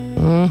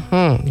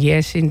Mm-hmm.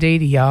 Yes,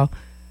 indeed, y'all.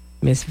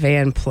 Miss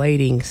Van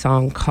Plating,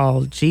 song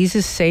called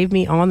Jesus Saved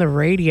Me on the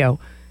Radio.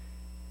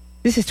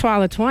 This is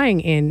Twyla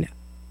Twang, and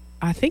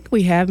I think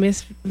we have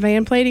Miss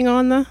Van Plating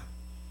on the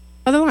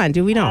other line.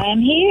 Do we not?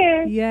 I'm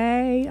here.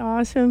 Yay,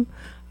 awesome.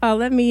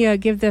 Let me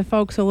give the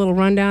folks a little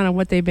rundown on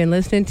what they've been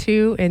listening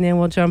to, and then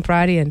we'll jump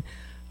right in.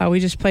 We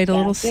just played a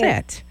little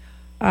set.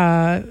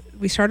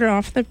 We started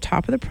off at the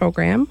top of the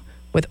program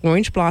with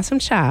Orange Blossom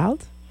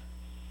Child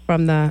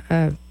from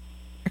the,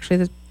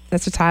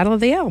 that's the title of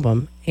the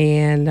album,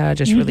 and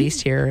just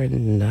released here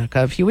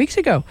a few weeks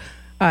ago.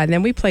 And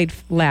then we played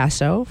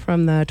Lasso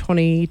from the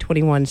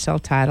 2021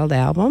 self-titled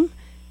album,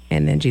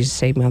 and then Jesus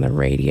Saved Me on the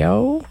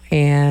Radio.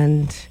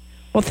 And,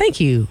 well, thank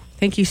you.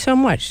 Thank you so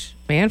much,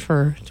 Van,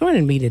 for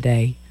joining me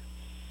today.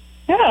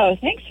 Oh,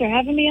 thanks for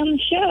having me on the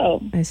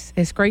show.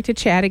 It's great to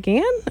chat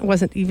again. It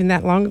wasn't even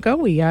that long ago.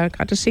 We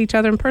got to see each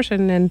other in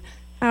person. And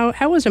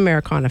how was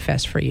Americana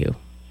Fest for you?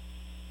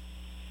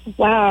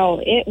 Wow,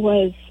 it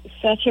was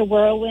such a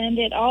whirlwind.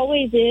 It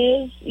always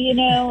is. You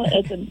know,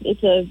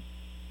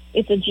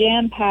 it's a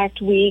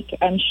jam-packed week.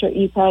 I'm sure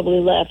you probably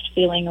left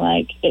feeling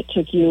like it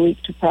took you a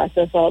week to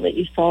process all that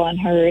you saw and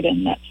heard,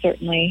 and that's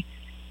certainly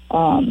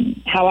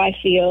how I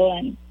feel.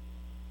 And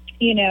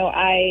you know,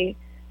 I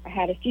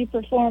had a few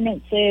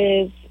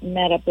performances,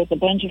 met up with a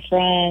bunch of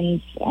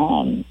friends.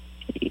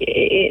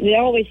 It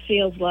always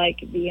feels like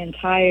the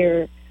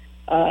entire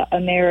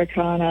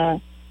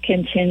Americana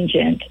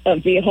contingent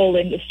of the whole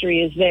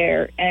industry is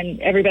there, and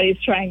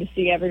everybody's trying to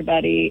see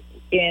everybody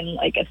in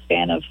like a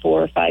span of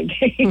 4 or 5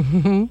 days.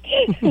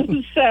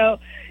 So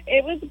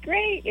it was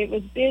great. It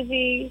was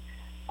busy.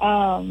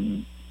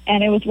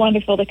 And it was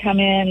wonderful to come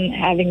in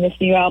having this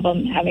new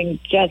album,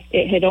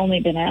 it had only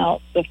been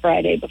out the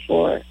Friday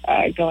before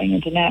going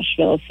into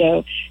Nashville.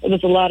 So it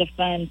was a lot of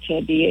fun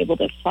to be able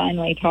to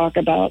finally talk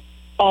about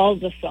all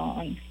the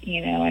songs,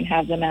 you know, and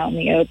have them out in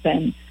the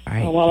open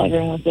while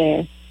everyone was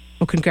there.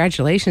 Well,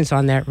 congratulations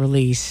on that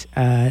release.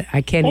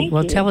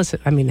 Tell us,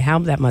 how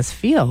that must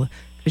feel,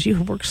 because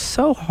you worked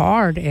so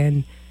hard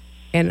and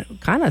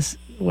kind of,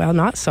 well,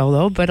 not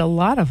solo, but a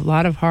lot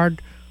of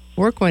hard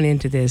work went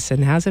into this.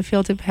 And how's it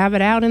feel to have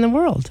it out in the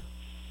world?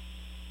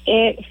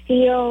 It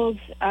feels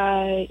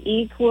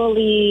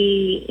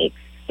equally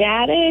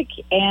ecstatic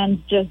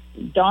and just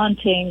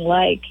daunting,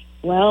 like,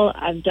 well,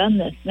 I've done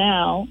this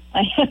now.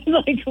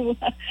 Like,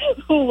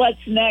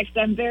 what's next?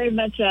 I'm very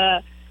much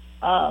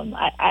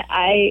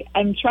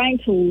I'm trying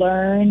to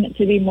learn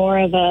to be more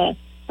of a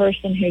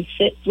person who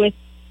sits with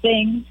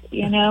things,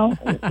 you know,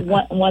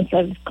 once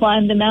I've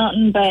climbed the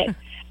mountain. But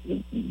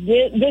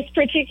this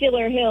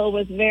particular hill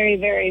was very,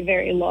 very,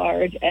 very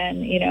large.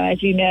 And, you know,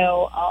 as you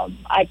know,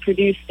 I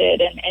produced it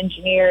and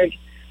engineered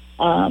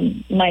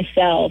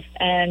myself.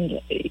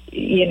 And,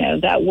 you know,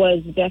 that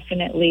was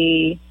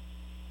definitely,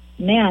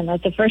 man,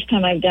 that's the first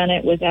time I've done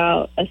it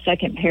without a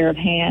second pair of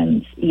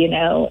hands, you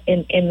know,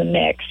 in the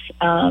mix.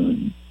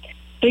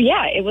 So,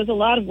 yeah, it was a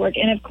lot of work.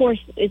 And, of course,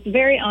 it's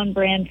very on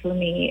brand for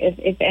me.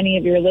 If any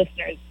of your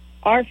listeners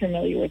are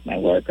familiar with my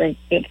work or have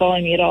been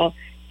following me at all,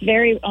 it's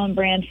very on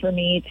brand for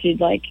me to,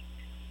 like,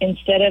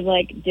 instead of,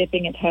 like,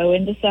 dipping a toe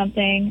into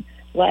something,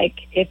 like,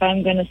 if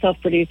I'm going to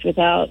self-produce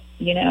without,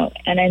 you know,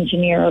 an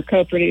engineer or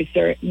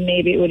co-producer,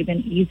 maybe it would have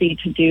been easy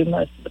to do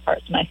most of the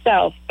parts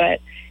myself. But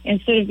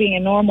instead of being a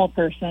normal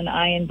person,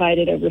 I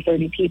invited over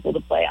 30 people to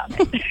play on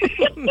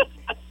it.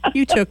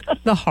 You took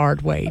the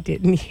hard way,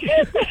 didn't you?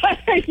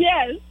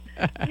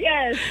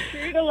 Yes,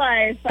 true to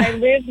life. I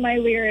lived my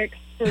lyrics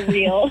for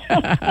real.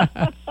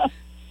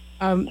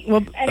 And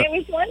it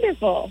was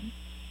wonderful.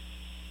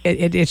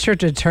 It sure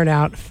did turn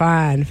out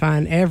fine,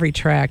 every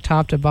track,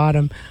 top to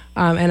bottom.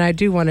 And I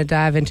do want to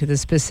dive into the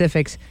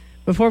specifics.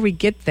 Before we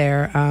get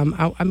there,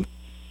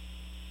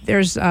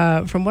 there's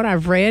from what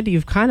I've read,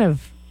 you've kind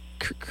of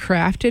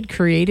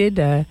created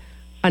a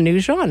new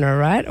genre,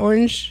 right?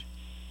 Orange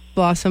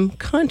Blossom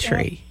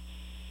Country.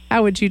 Yeah.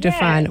 How would you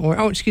define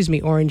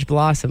Orange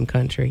Blossom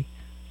Country?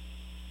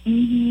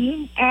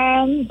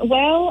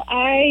 Well,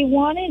 I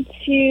wanted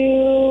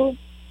to,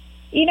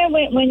 you know,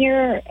 when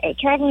you're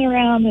traveling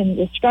around and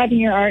describing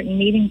your art and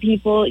meeting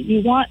people,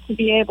 you want to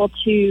be able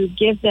to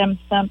give them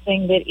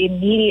something that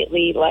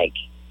immediately, like,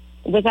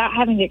 without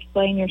having to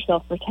explain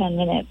yourself for 10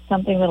 minutes,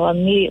 something that will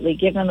immediately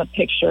give them a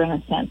picture and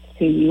a sense of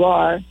who you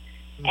are.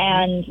 Mm-hmm.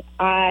 And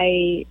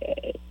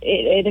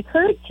it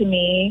occurred to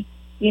me,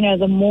 you know,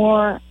 the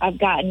more I've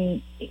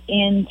gotten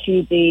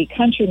into the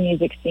country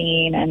music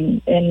scene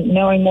and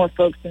knowing more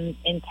folks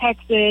in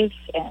Texas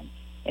and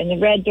in the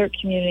red dirt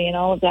community and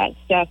all of that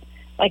stuff,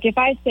 like if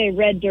I say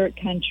red dirt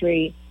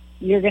country,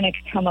 you're going to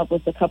come up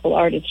with a couple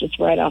artists just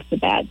right off the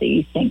bat that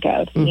you think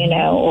of, mm-hmm. you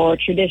know, or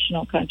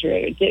traditional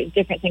country, or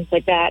different things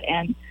like that.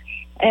 And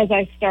as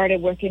I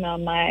started working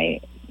on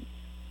my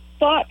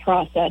thought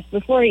process,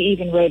 before I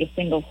even wrote a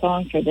single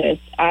song for this,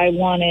 I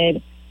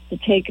wanted to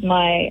take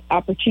my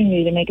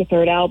opportunity to make a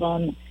third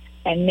album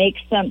and make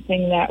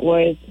something that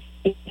was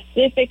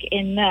specific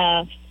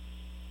enough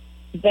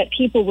that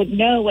people would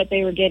know what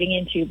they were getting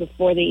into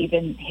before they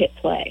even hit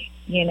play,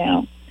 you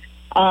know?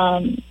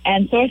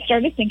 And so I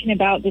started thinking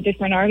about the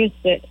different artists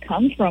that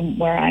come from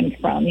where I'm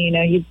from. You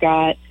know, you've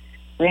got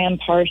Graham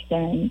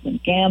Parsons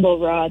and Gamble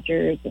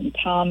Rogers and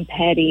Tom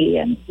Petty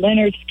and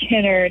Leonard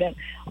Skinner and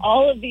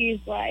all of these,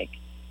 like,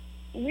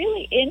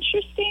 really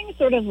interesting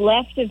sort of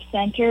left of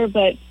center,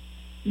 but,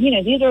 you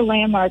know, these are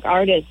landmark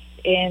artists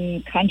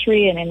in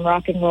country and in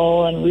rock and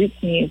roll and roots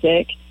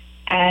music.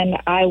 And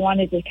I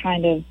wanted to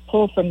kind of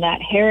pull from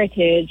that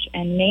heritage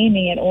and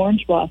naming it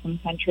Orange Blossom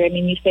Country. I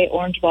mean, you say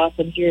Orange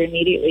Blossoms, you're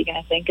immediately going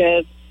to think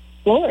of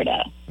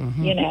Florida,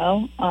 you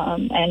know,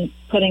 and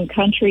putting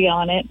country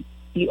on it,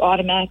 you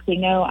automatically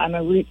know I'm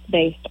a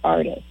roots-based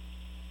artist.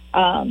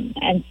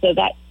 And so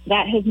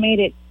that has made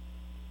it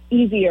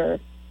easier,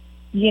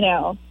 you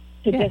know,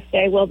 to just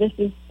say, well, this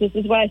is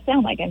what I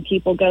sound like. And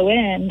people go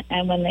in,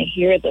 and when they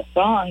hear the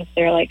songs,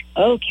 they're like,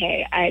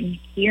 okay, I'm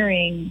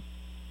hearing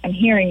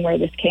where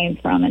this came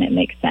from, and it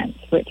makes sense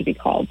for it to be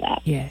called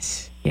that.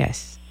 Yes.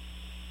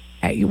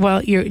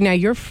 Well,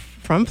 you're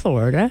from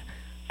Florida,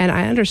 and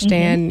I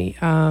understand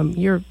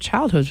your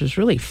childhood was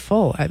really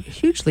full, a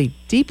hugely,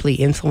 deeply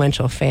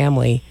influential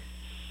family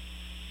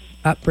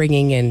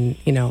upbringing, and,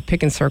 you know,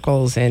 picking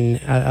circles, and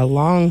a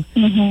long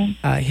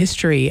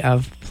history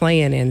of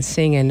playing and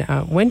singing.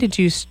 When did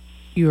you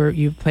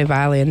play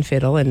violin,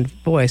 fiddle, and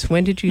voice?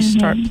 When did you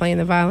start playing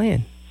the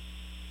violin?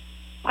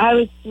 I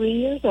was 3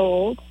 years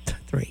old.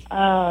 3.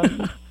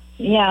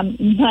 Yeah,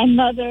 my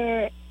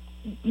mother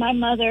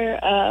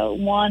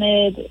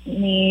wanted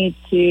me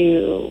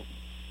to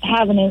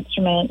have an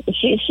instrument.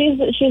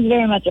 She's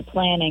very much a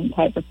planning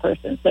type of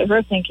person. So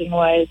her thinking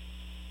was,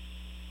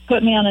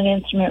 put me on an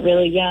instrument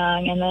really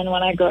young, and then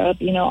when I grow up,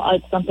 you know,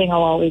 it's something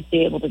I'll always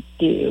be able to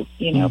do.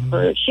 You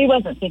know, she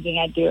wasn't thinking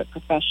I'd do it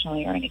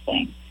professionally or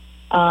anything,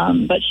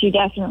 but she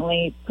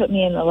definitely put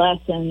me in the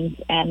lessons,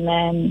 and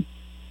then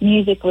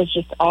music was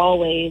just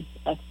always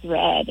a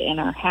thread in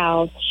our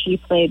house. She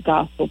played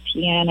gospel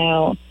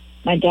piano.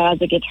 My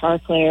dad's a guitar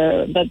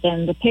player, but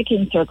then the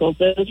picking circles,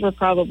 those were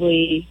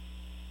probably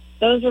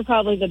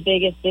the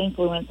biggest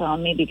influence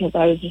on me, because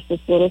I was just this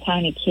little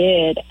tiny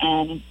kid,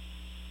 and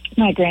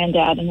my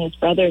granddad and his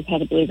brothers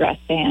had a bluegrass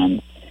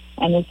band.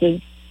 And this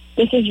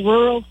is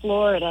rural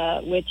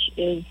Florida, which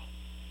is,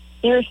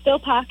 there are still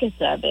pockets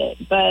of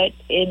it, but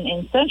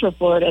in Central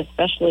Florida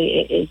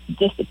especially, it is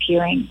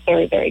disappearing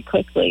very, very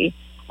quickly.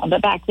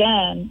 But back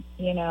then,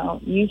 you know,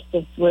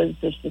 Eustis was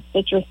just a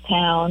citrus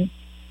town,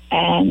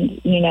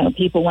 and, you know,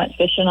 people went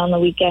fishing on the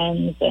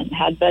weekends and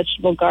had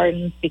vegetable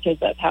gardens because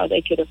that's how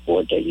they could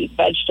afford to eat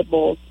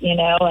vegetables, you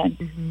know,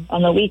 and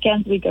on the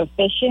weekends we'd go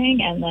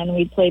fishing, and then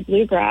we'd play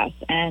bluegrass,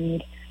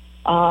 and,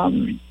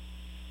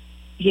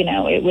 you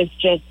know, it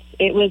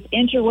was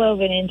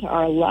interwoven into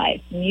our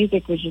life.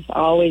 Music was just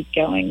always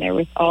going. There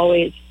was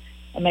always,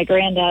 at my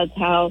granddad's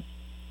house,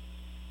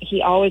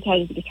 he always had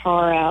his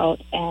guitar out,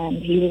 and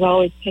he was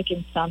always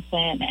picking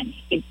something, and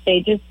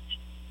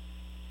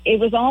it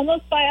was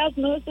almost by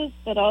osmosis,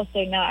 but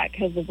also not,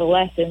 because of the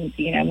lessons.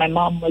 You know, my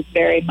mom was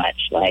very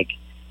much like,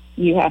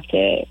 you have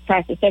to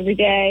practice every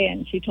day,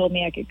 and she told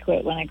me I could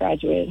quit when I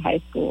graduated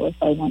high school if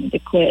I wanted to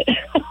quit.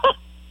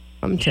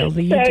 I'm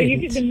telling you, so didn't.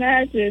 You can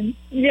imagine,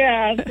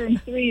 from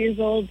 3 years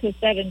old to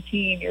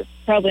 17, you're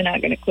probably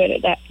not going to quit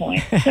at that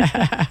point.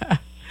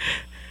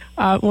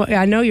 Well,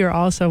 I know you're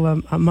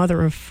also a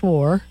mother of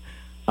 4.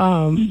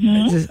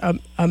 It's just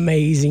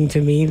amazing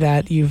to me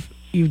that you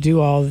do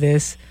all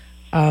this.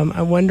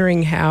 I'm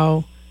wondering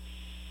how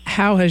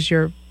has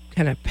your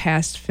kind of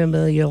past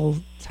familial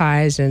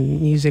ties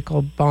and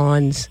musical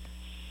bonds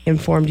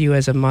informed you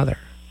as a mother?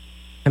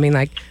 I mean,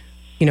 like,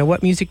 you know,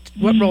 what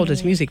role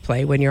does music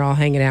play when you're all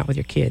hanging out with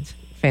your kids,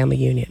 family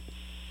union?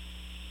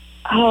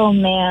 Oh,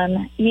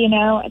 man. You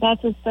know,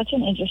 that's such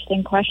an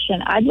interesting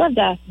question. I'd love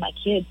to ask my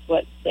kids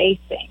what they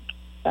think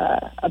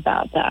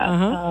about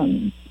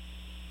that,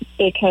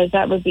 because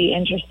that would be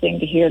interesting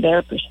to hear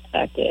their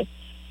perspective.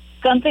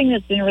 Something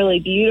that's been really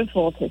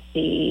beautiful to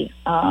see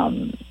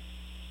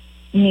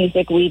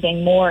music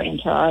weaving more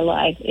into our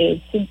life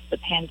is, since the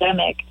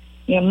pandemic,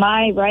 you know,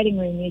 my writing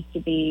room used to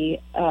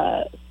be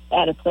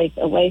at a place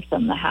away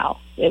from the house.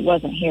 It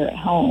wasn't here at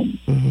home.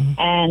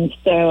 And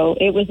so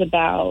it was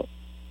about,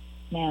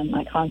 man,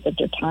 my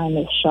concept of time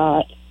is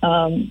shot.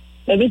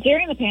 It was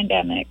during the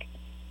pandemic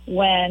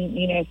when,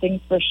 you know,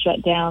 things were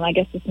shut down. I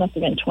guess this must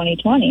have been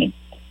 2020.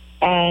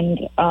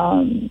 And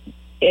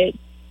it,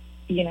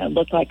 you know,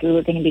 looked like we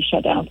were going to be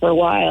shut down for a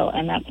while.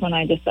 And that's when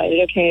I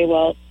decided, okay,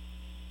 well,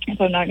 if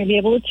I'm not going to be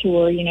able to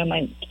tour, you know,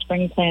 my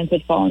spring plans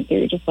had fallen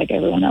through just like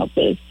everyone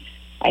else's.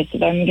 I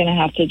said, I'm going to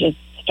have to just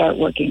start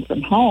working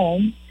from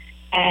home.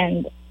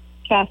 And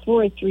fast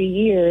forward 3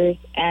 years,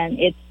 and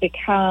it's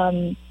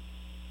become,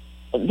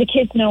 the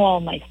kids know all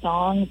my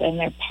songs, and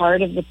they're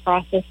part of the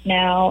process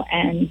now.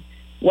 And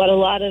what a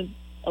lot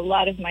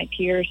of my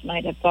peers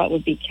might have thought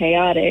would be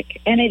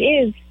chaotic, and it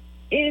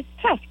is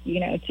tough, you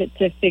know,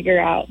 to figure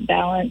out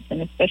balance,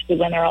 and especially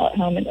when they're all at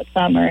home in the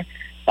summer.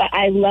 But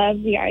I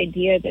love the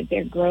idea that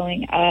they're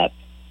growing up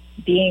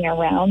being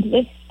around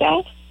this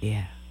stuff.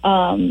 Yeah.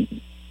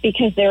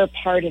 because they're a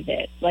part of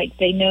it. Like,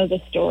 they know the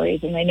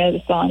stories and they know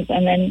the songs.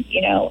 And then,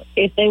 you know,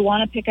 if they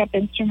want to pick up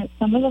instruments,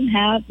 some of them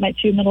have. My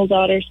 2 middle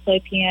daughters play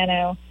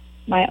piano.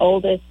 My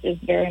oldest is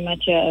very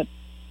much a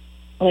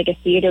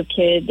theater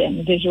kid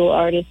and visual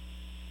artist,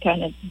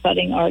 kind of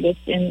budding artist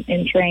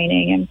in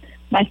training. And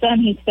my son,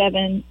 he's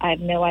 7. I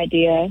have no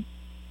idea.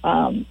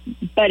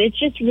 But it's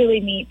just really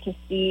neat to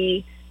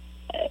see,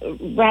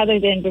 rather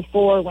than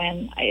before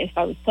when if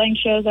I was playing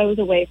shows, I was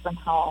away from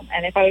home.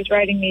 And if I was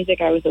writing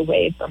music, I was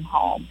away from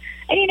home.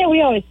 And, you know,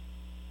 we always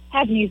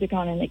have music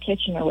on in the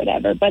kitchen or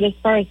whatever. But as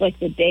far as like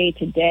the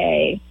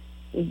day-to-day,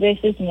 this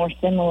is more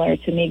similar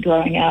to me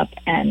growing up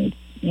and,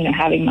 you know,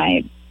 having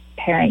my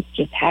parents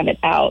just have it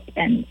out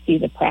and see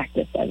the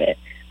practice of it.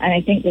 And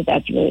I think that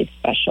that's really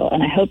special.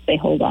 And I hope they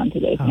hold on to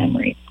those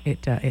memories.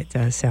 It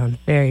does sound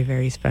very,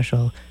 very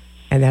special.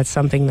 And that's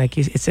something like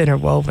it's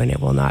interwoven. It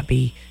will not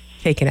be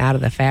taken out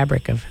of the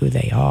fabric of who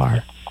they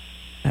are.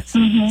 That's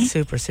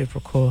super, super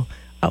cool.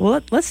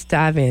 Well, let's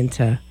dive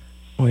into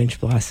Orange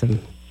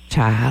Blossom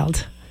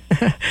Child.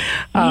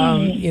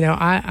 You know,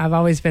 I've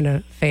always been a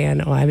fan.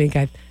 Well,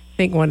 I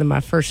think one of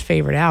my first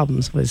favorite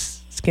albums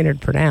was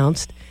Skinnerd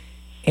Pronounced.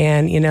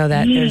 And, you know,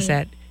 that there's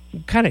that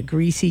kind of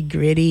greasy,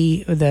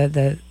 gritty,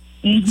 the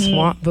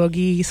swamp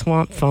boogie,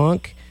 swamp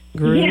funk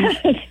groove.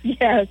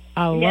 Yes.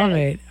 I love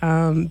it.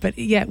 But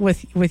yet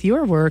with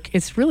your work,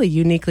 it's really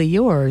uniquely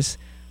yours.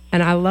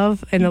 And I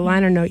love, in the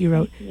liner note you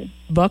wrote,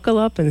 buckle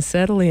up and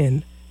settle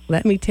in.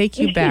 Let me take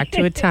you back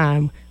to a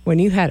time when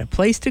you had a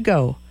place to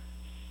go.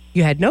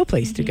 You had no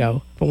place to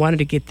go, but wanted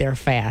to get there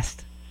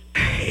fast.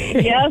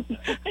 Yes.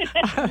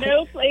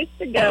 No place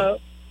to go.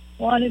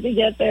 Wanted to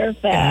get there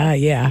fast.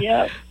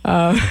 Yeah.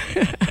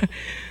 Yep.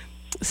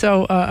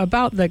 So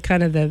about the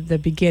kind of the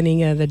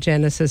beginning of the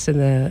genesis and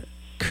the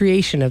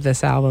creation of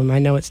this album, I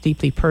know it's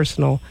deeply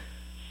personal.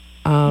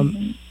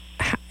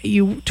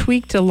 You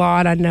tweaked a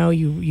lot. I know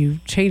you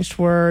changed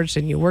words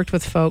and you worked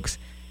with folks.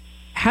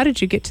 How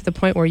did you get to the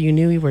point where you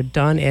knew you were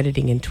done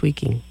editing and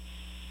tweaking?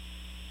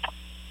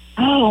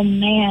 Oh,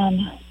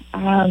 man.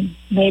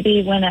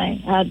 Maybe when I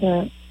had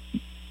the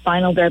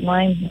final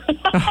deadline.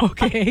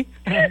 Okay.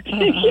 Get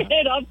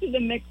it off to the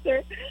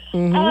mixer.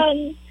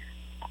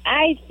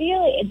 I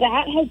feel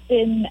that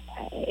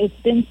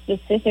it's been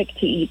specific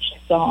to each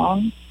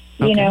song,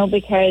 you know,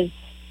 because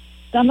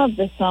some of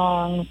the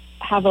songs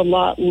have a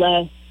lot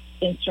less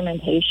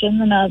instrumentation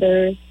than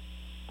others.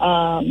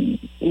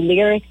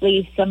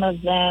 Lyrically, some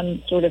of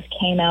them sort of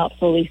came out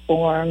fully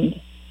formed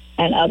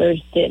and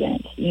others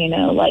didn't. You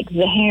know, like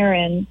The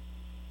Heron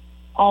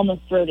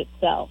almost wrote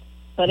itself,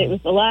 but it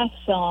was the last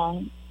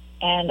song,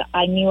 and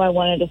I knew I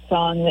wanted a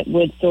song that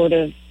would sort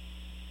of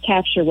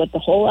capture what the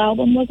whole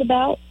album was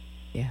about.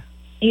 Yeah.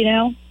 You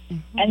know?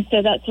 And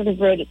so that sort of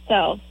wrote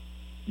itself.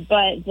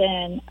 But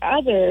then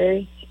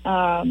others,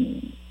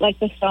 like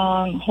the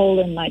song Hole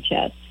in My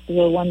Chest,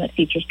 the one that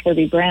features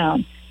Kirby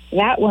Brown,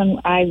 that one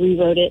I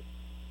rewrote it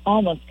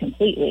almost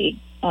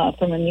completely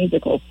from a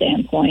musical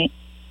standpoint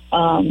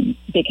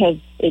because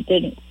it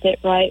didn't fit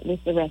right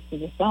with the rest of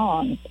the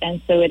songs.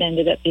 And so it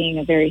ended up being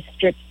a very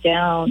stripped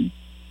down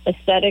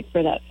aesthetic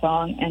for that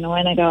song. And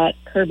when I got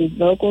Kirby's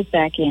vocals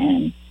back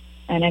in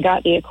and I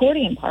got the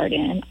accordion part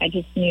in, I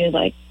just knew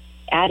like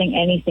adding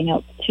anything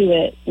else to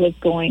it was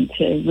going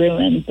to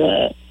ruin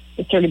the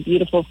sort of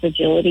beautiful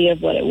fragility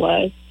of what it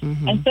was.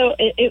 And so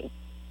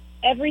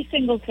every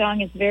single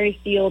song is very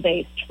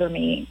feel-based for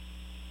me.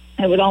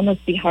 It would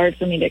almost be hard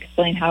for me to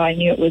explain how I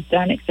knew it was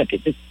done, except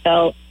it just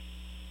felt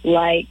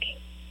like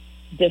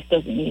this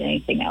doesn't need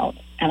anything else,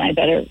 and I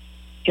better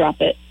drop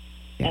it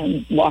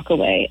and walk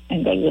away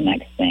and go to the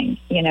next thing,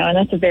 you know. And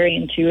that's a very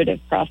intuitive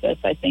process,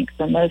 I think,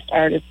 for most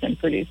artists and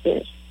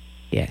producers.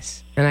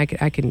 Yes, and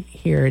I can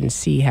hear and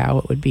see how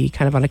it would be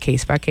kind of on a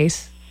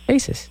case-by-case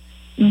basis,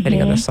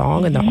 depending on the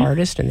song and the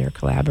artist and their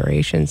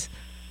collaborations.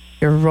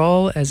 Your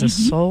role as a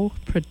sole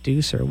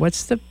producer,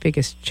 what's the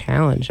biggest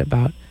challenge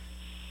about,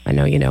 I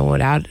know, you know,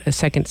 without a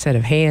second set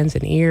of hands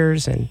and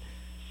ears and...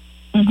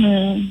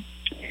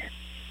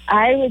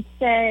 I would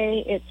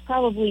say it's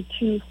probably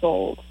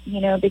twofold,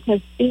 you know,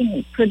 because being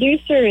a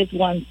producer is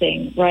one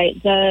thing, right?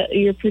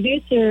 Your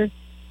producer,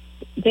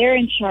 they're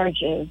in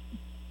charge of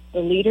the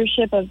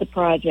leadership of the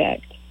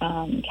project,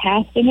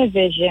 casting a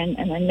vision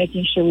and then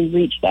making sure we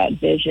reach that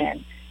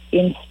vision,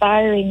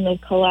 inspiring the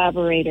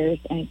collaborators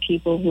and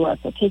people who are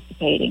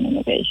participating in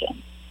the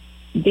vision.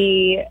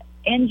 The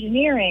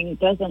engineering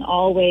doesn't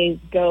always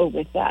go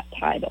with that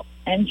title.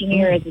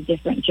 Engineer is a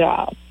different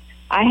job.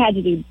 I had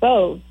to do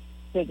both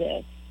for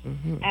this.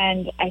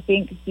 And I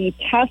think the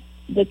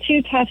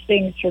two tough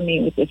things for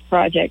me with this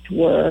project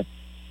were,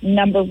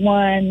 number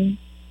one,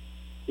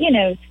 you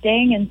know,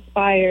 staying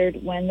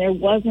inspired when there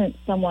wasn't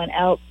someone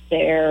else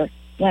there.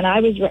 When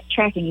I was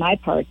tracking my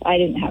parts, I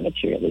didn't have a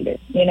cheerleader,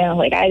 you know,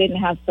 like I didn't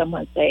have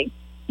someone say,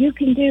 you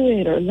can do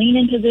it, or lean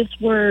into this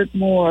word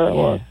more,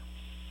 or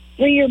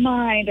free your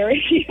mind, or,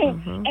 you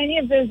know, any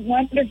of those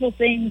wonderful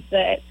things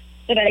that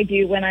I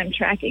do when I'm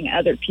tracking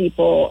other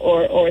people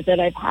or that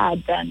I've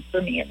had done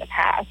for me in the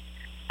past.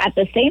 At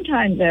the same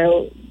time,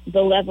 though,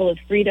 the level of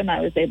freedom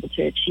I was able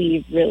to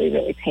achieve really,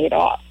 really paid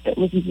off.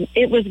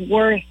 It was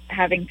worth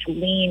having to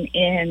lean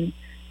in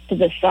to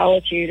the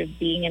solitude of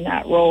being in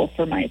that role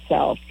for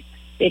myself,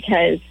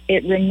 because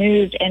it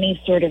removed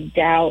any sort of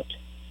doubt,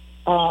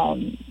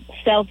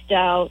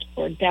 self-doubt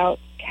or doubt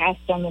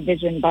cast on the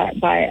vision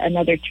by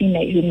another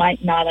teammate who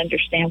might not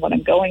understand what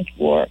I'm going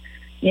for.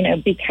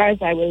 Because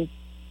I was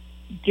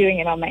doing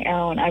it on my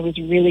own, I was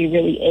really,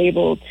 really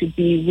able to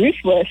be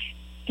ruthless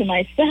to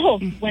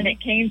myself when it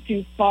came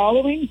to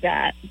following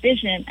that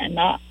vision and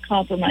not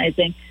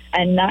compromising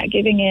and not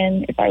giving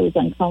in if I was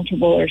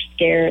uncomfortable or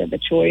scared of the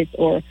choice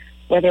or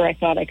whether I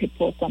thought I could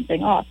pull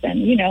something off.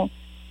 And,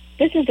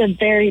 this is a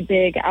very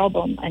big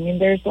album. I mean,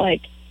 there's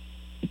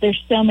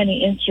so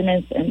many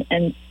instruments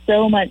and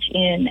so much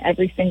in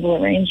every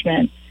single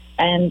arrangement.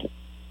 And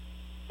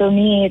for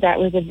me, that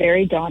was a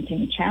very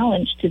daunting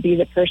challenge, to be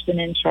the person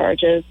in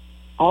charge of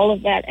all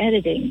of that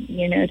editing,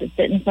 to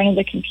sit in front of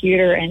the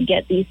computer and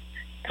get these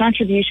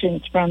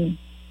contributions from,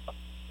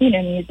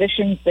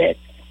 musicians that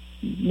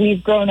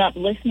we've grown up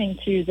listening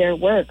to their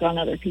work on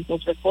other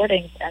people's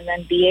recordings, and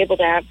then be able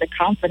to have the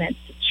confidence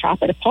to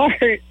chop it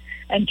apart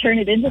and turn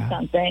it into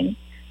something.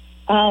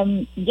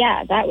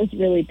 That was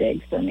really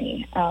big for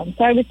me. So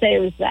I would say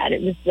it was that.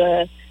 It was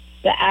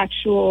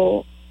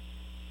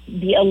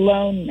the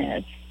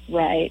aloneness,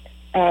 right,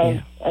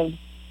 of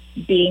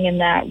being in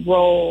that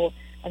role,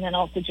 and then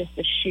also just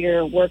the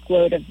sheer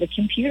workload of the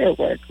computer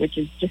work, which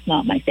is just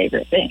not my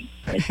favorite thing.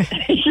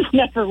 It just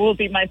never will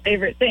be my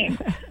favorite thing.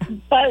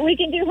 But we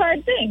can do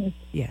hard things.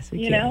 Yes,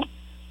 we can.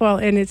 Well,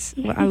 and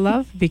I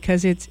love,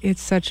 because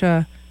it's such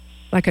a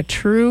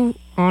true,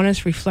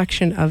 honest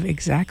reflection of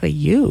exactly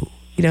you.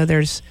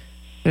 There's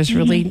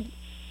really,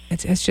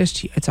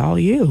 it's all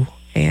you.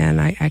 And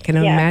I can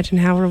imagine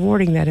how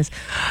rewarding that is.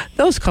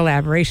 Those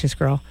collaborations,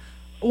 girl.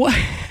 What?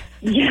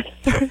 Yes.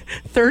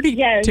 32?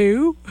 Yes.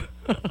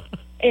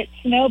 It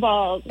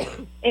snowballed.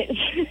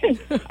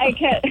 I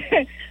can't.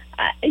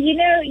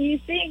 You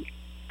think,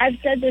 I've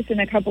said this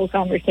in a couple of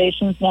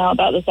conversations now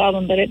about this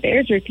album, but it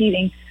bears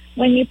repeating.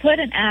 When you put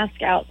an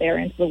ask out there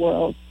into the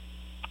world,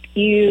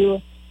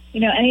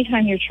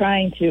 anytime you're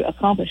trying to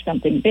accomplish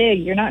something big,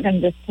 you're not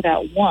going to just put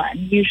out one.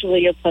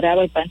 Usually you'll put out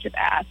a bunch of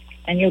asks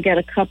and you'll get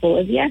a couple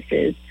of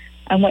yeses.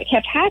 And what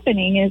kept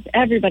happening is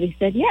everybody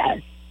said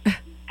yes.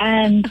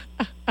 And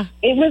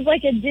it was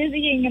like a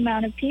dizzying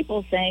amount of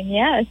people saying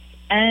yes.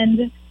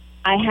 And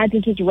I had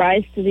to just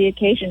rise to the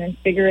occasion and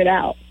figure it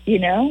out,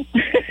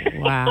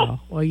 Wow.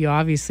 Well, you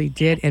obviously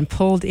did, and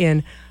pulled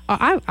in.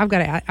 I've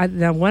got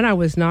the one I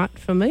was not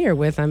familiar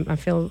with. I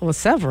feel,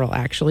 several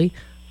actually.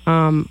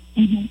 John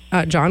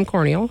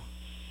Cornell.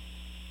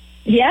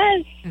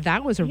 Yes.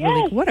 That was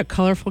what a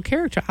colorful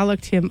character. I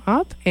looked him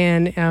up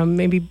and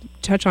maybe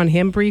touch on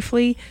him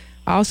briefly.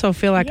 I also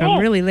feel like I'm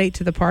really late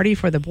to the party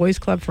for the Boys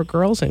Club for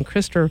Girls and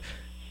Crystal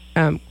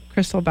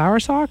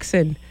Bowersox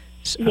and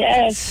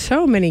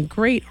so many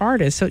great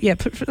artists. So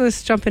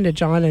let's jump into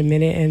John in a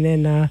minute, and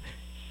then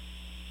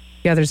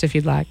the others if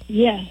you'd like.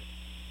 Yes.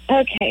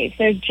 Okay,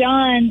 so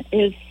John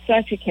is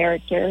such a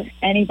character.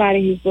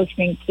 Anybody who's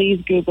listening, please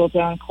Google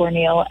John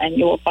Cornell, and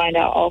you will find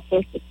out all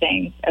sorts of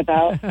things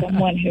about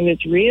someone who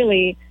is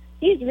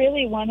he's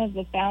really one of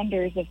the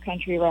founders of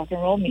country rock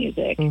and roll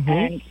music,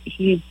 and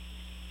he's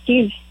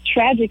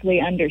tragically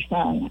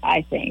undersung,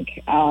 I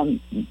think,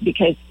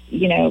 because,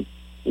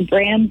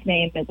 Graham's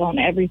name is on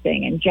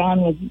everything, and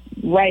John was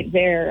right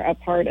there, a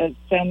part of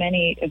so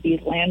many of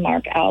these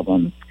landmark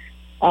albums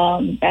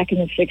back in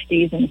the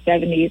 60s and the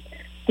 70s.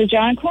 So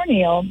John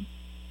Cornell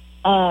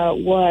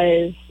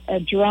was a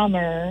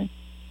drummer. He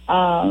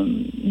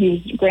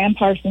was Graham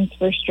Parsons'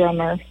 first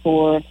drummer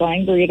for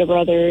Flying Burrito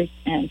Brothers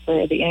and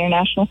for the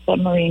International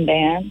Submarine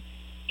Band.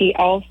 He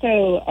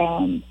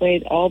also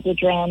played all the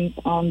drums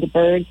on the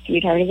Byrds'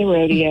 Sweetheart of the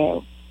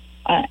Rodeo.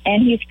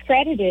 And he's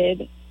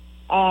credited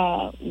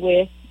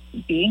with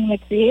being the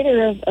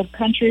creator of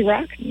country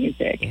rock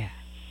music,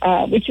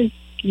 which is,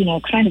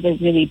 kind of a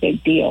really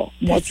big deal.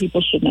 More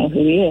people should know who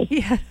he is.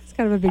 Yeah, it's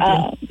kind of a big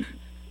deal.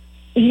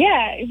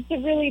 It's a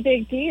really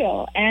big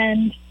deal.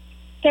 And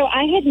so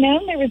I had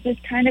known there was this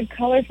kind of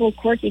colorful,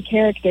 quirky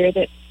character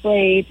that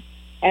played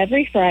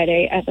every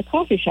Friday at the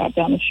coffee shop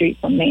down the street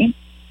from me.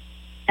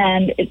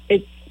 And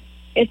it's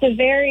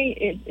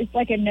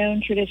like a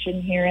known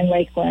tradition here in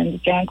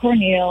Lakeland. John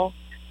Cornell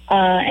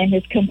and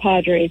his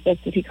compadres,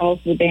 that's what he calls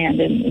the band,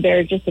 and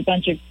they're just a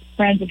bunch of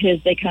friends of his.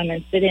 They come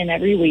and sit in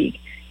every week,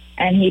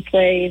 and he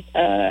plays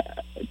 2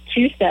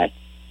 sets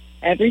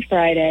every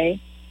Friday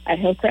at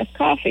Hillcrest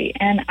Coffee.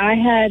 And I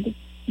had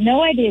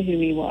no idea who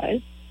he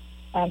was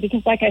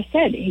because, like I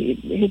said,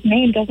 his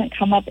name doesn't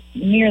come up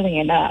nearly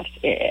enough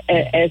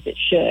as it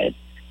should,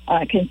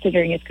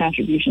 considering his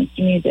contributions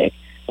to music.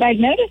 But I'd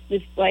noticed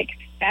this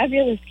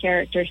fabulous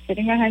character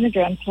sitting behind the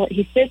drums.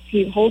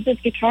 He holds his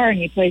guitar and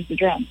he plays the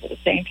drums at the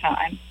same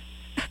time.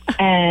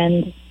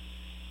 And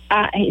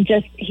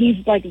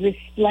he's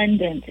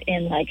resplendent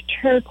in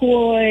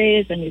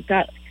turquoise, and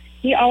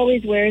he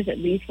always wears at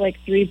least like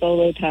 3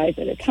 bolo ties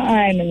at a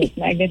time and this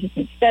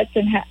magnificent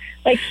Stetson hat.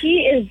 Like he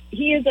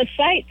is a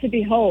sight to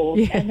behold.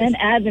 Yes. And then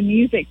add the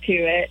music to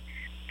it.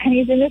 And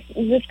he's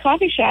in this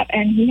coffee shop,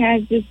 and he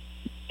has this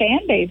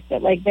fan base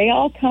that like they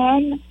all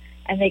come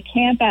and they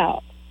camp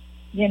out,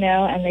 you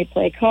know, and they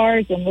play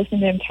cards and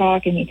listen to him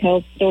talk, and he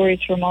tells stories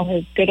from all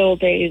his good old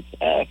days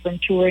from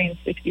touring in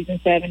the 60s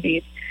and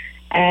 70s.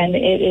 And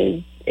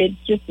it's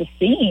just a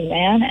scene,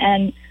 man.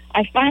 And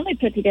I finally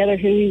put together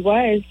who he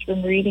was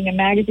from reading a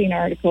magazine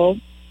article.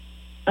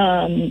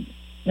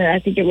 I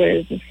think it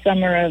was the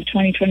summer of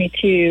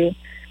 2022.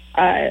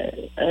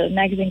 A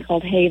magazine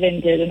called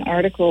Haven did an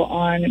article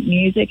on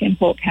music in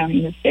Polk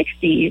County in the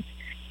 60s.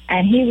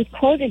 And he was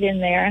quoted in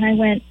there, and I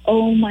went,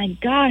 oh, my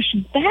gosh,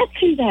 that's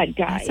who that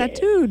guy is. That's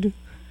that dude.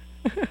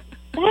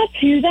 That's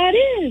who that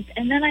is.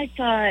 And then I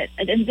thought,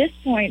 at this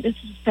point, this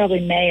was probably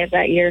May of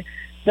that year,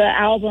 the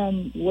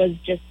album was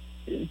just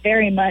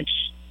very much,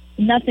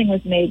 nothing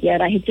was made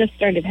yet. I had just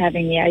started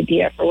having the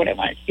idea for what I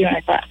wanted to do, and I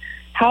thought,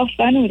 how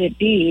fun would it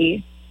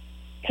be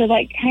to,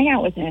 like, hang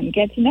out with him,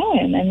 get to know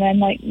him, and then,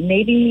 like,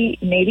 maybe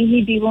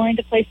he'd be willing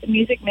to play some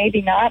music,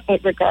 maybe not,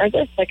 but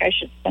regardless, like, I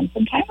should spend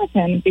some time with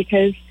him,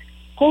 because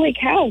holy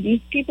cow,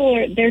 these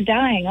people they're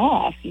dying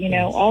off, you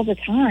know, yes, all the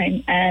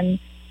time. And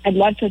I'd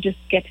love to just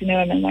get to know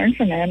him and learn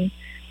from him.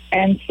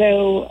 And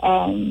so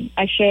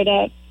I showed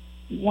up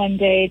one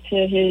day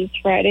to his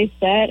Friday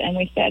set, and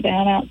we sat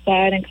down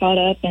outside and caught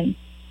up, and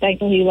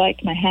thankfully he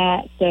liked my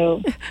hat.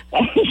 So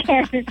I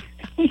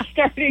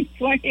started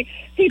 20.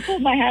 He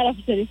pulled my hat off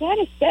and said, is that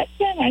a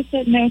Stetson? I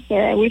said, no,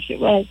 sir, I wish it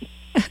was.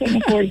 I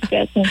couldn't afford a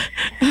Stetson.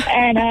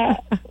 And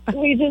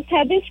we just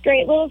had this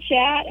great little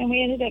chat, and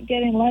we ended up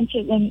getting lunch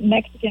at the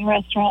Mexican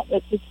restaurant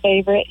that's his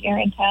favorite here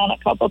in town a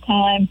couple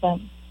times.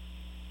 And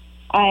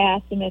I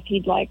asked him if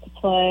he'd like to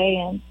play,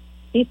 and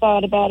he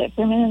thought about it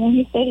for a minute, and then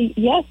he said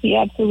yes, he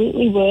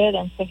absolutely would.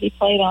 And so he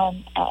played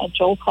on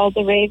Joel Called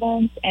the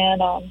Ravens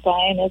and on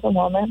Zion is a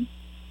Woman.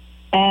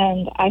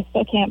 And I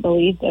still can't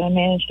believe that I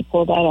managed to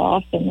pull that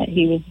off and that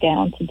he was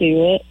down to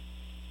do it.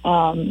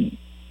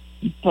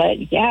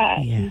 But yeah,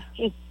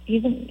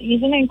 he's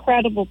an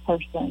incredible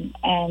person,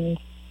 and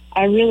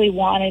I really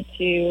wanted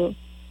to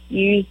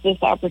use this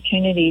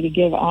opportunity to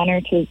give honor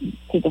to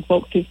the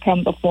folks who've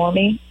come before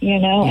me, you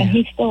know, and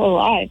he's still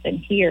alive and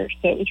here,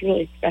 so it was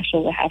really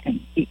special to have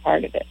him be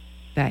part of it.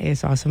 That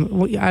is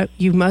awesome.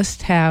 You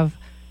must have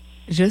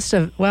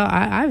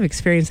I've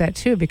experienced that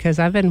too, because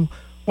I've been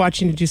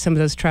watching you do some of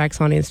those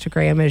tracks on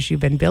Instagram as you've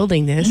been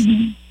building this,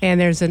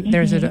 and there's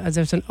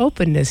an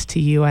openness to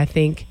you, I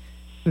think,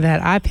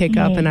 that I pick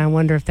up, and I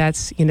wonder if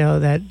that's, you know,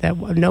 that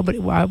nobody,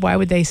 why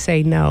would they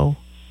say no?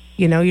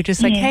 You know, you're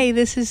just like, hey,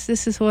 this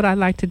is what I'd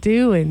like to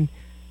do, and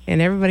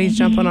everybody's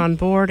jumping on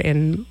board,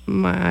 and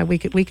we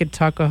could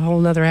talk a whole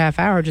nother half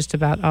hour just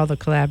about all the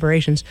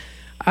collaborations.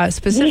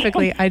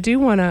 Specifically, I do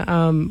want to,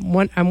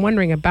 I'm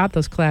wondering about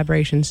those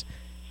collaborations.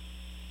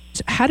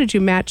 How did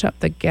you match up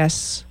the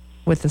guests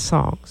with the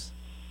songs?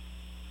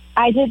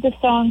 I did the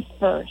songs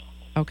first.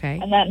 Okay.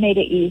 And that made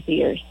it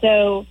easier.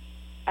 So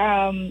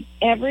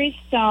every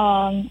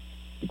song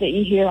that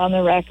you hear on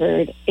the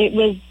record, it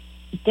was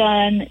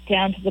done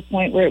down to the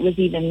point where it was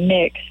even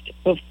mixed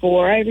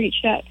before I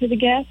reached out to the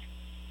guests.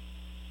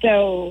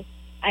 So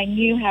I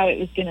knew how it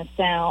was going to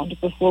sound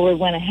before we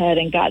went ahead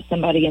and got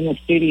somebody in the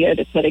studio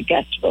to put a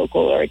guest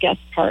vocal or a guest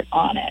part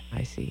on it.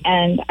 I see.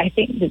 And I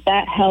think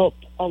that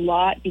helped a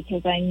lot,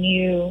 because I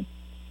knew,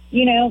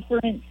 you know, for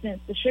instance,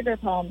 the Sugar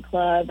Palm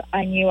Club,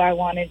 I knew I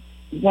wanted,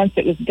 once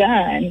it was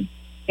done,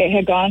 it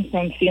had gone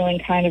from feeling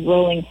kind of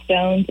Rolling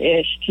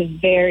Stones-ish to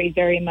very,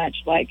 very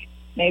much like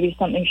maybe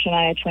something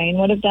Shania Twain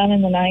would have done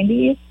in the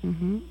 90s.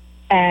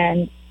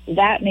 And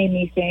that made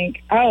me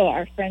think, oh,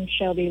 our friend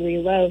Shelby Lee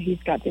Lowe, he's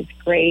got this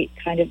great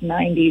kind of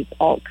 90s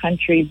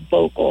alt-country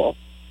vocal.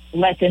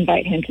 Let's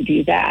invite him to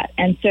do that.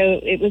 And so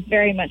it was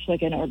very much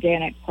like an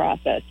organic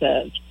process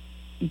of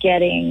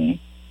getting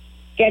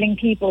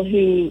people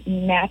who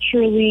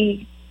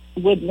naturally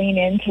would lean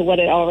into what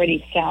it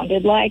already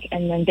sounded like,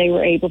 and then they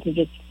were able to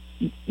just,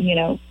 you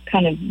know,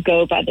 kind of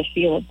go by the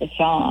feel of the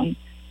song.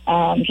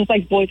 Just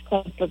like Boys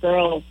Club for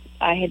Girls,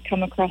 I had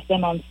come across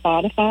them on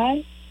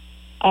Spotify,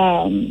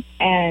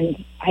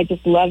 and I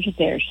just loved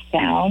their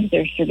sound.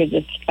 They're sort of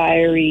this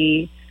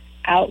fiery,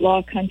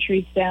 outlaw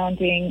country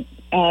sounding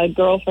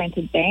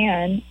girl-fronted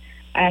band,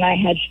 and I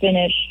had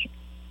finished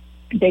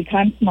Big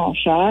Time Small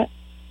Shot,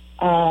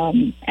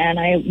 and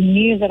I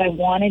knew that I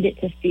wanted it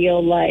to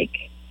feel like,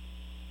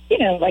 you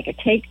know, like a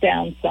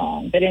takedown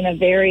song, but in a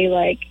very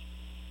like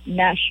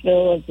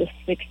Nashville of the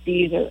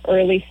 60s or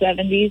early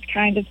 70s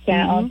kind of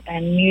sound,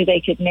 and knew they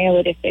could nail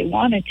it if they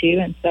wanted to.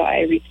 And so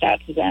I reached out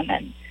to them,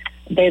 and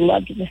they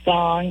loved the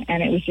song,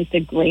 and it was just a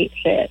great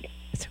fit.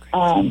 It's a great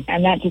song.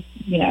 And that just,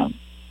 you know,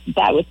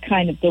 that was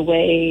kind of the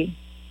way,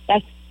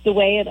 that's the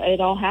way it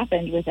all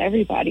happened with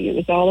everybody. It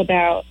was all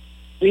about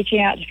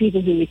reaching out to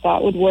people who we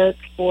thought would work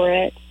for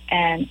it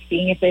and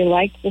seeing if they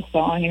liked the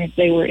song, and if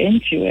they were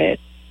into it,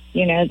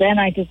 you know, then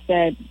I just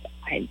said,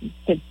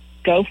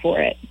 go for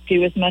it.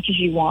 Do as much as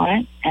you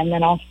want, and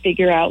then I'll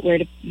figure out where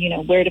to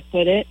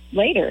put it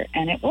later.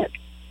 And it worked.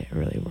 It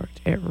really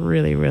worked. It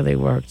really, really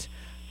worked.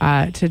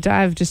 To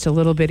dive just a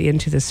little bit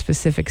into the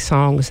specific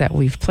songs that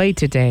we've played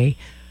today,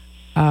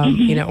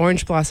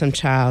 Orange Blossom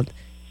Child,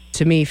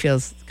 to me,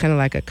 feels kind of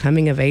like a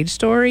coming-of-age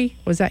story.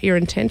 Was that your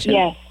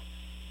intention?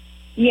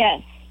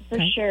 Yes, for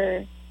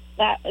sure.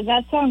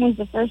 That song was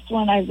the first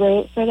one I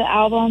wrote for the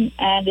album,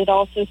 and it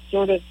also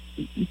sort of,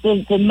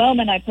 the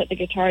moment I put the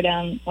guitar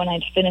down, when I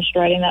finished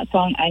writing that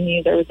song, I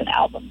knew there was an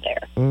album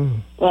there.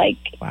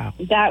 Wow.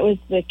 That was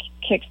the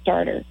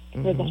Kickstarter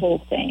for the whole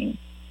thing.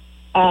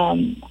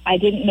 I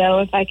didn't know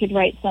if I could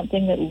write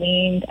something that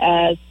leaned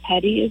as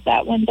petty as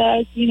that one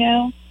does,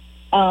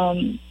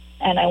 and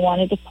I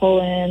wanted to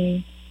pull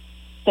in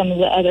some of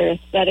the other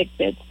aesthetic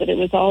bits, but it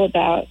was all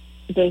about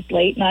those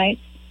late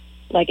nights,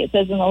 like it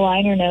says in the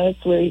liner notes,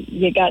 where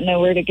you got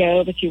nowhere to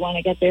go, but you want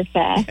to get there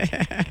fast.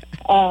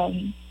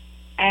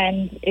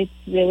 And it's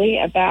really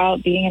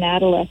about being an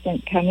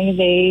adolescent coming of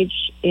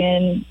age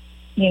in,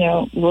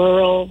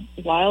 rural,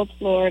 wild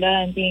Florida,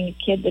 and being a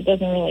kid that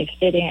doesn't really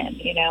fit in.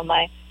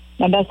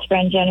 My best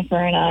friend Jennifer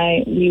and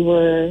I, we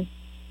were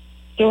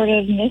sort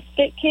of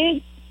misfit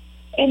kids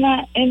in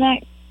that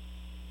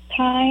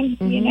time.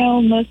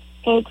 Most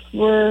folks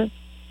were,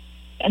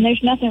 and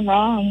there's nothing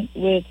wrong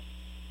with,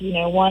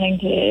 wanting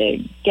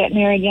to get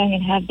married young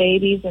and have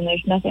babies, and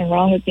there's nothing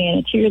wrong with being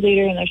a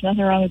cheerleader, and there's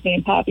nothing wrong with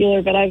being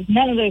popular, but I was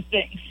none of those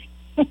things.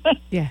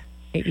 Yeah,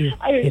 ate you.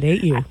 It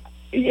ate you.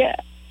 Yeah,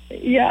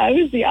 I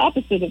was the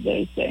opposite of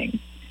those things.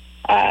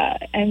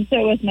 And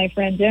so was my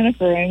friend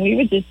Jennifer, and we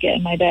would just get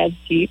in my dad's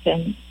Jeep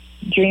and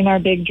dream our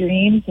big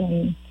dreams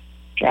and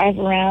drive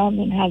around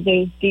and have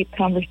those deep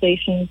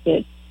conversations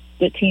that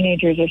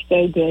teenagers are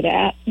so good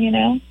at,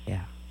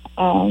 Yeah.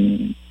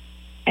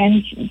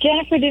 And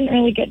Jennifer didn't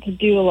really get to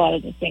do a lot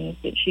of the things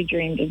that she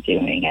dreamed of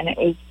doing, and it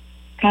was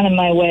kind of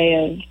my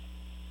way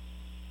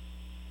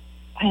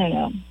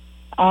of,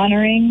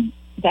 honoring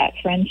that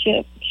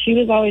friendship. She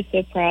was always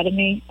so proud of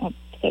me,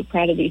 so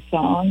proud of these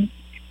songs,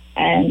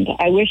 and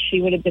I wish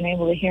she would have been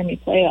able to hear me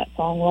play that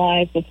song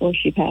live before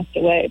she passed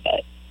away,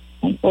 but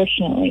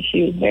unfortunately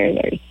she was very,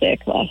 very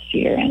sick last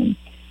year and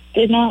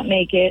didn't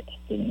make it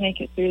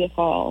through the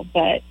fall,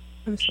 but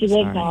she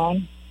lived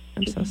on.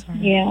 I'm so sorry.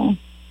 Yeah.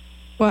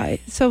 Well,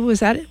 so was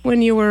that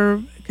when you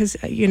were, because,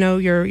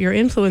 your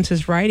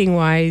influences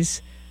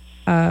writing-wise,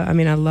 I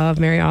love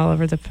Mary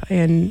Oliver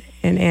and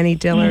Annie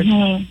Dillard,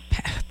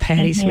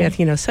 Patti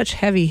Smith, such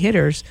heavy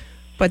hitters,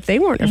 but they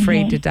weren't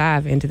afraid to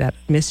dive into that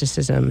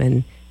mysticism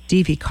and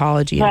deep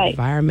ecology and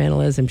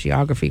environmentalism,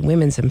 geography,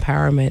 women's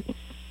empowerment.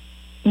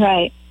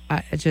 Right.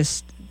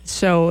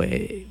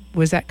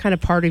 Was that kind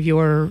of part of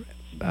your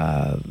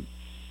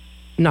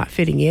not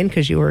fitting in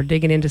because you were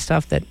digging into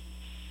stuff that...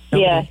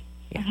 Yeah.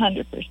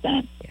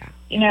 100%.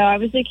 Yeah. I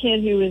was a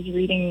kid who was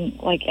reading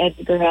like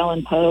Edgar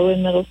Allan Poe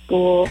in middle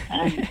school,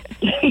 and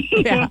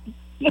you can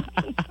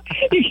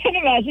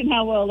imagine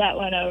how well that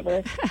went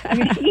over.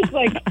 Just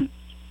like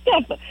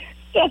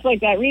stuff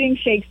like that. Reading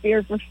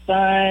Shakespeare for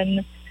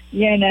fun,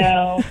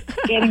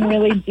 getting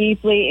really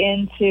deeply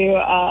into.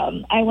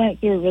 I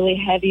went through a really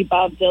heavy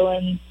Bob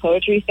Dylan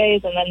poetry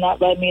phase, and then that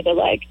led me to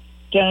like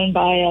Joan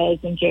Baez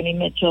and Joni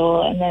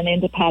Mitchell, and then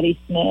into Patti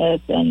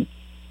Smith, and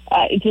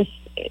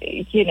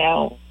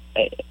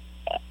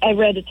I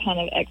read a ton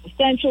of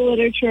existential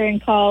literature in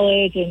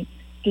college, and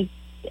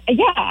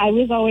I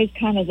was always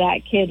kind of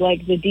that kid,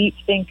 like the deep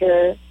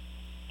thinker.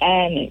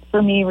 And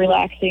for me,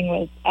 relaxing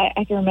was,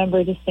 I can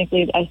remember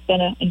distinctly, I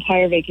spent an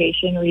entire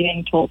vacation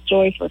reading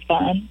Tolstoy for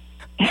fun.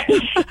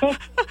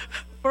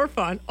 For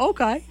fun,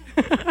 okay.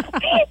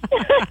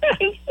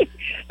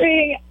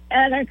 Reading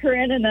Anna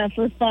Karenina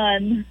for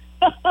fun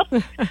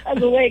at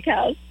the lake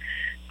house.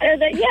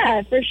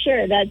 And for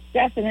sure. That's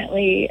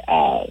definitely,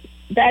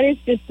 that is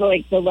just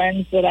like the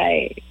lens that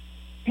I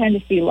tend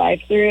to see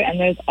life through. And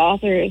those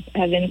authors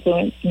have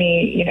influenced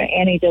me.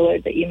 Annie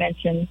Dillard that you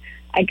mentioned,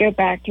 I go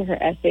back to her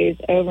essays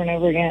over and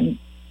over again.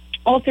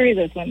 All three of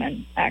those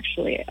women,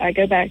 actually. I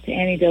go back to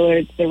Annie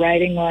Dillard's The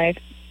Writing Life.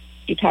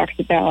 She talks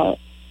about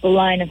the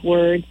line of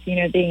words,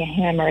 being a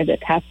hammer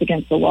that taps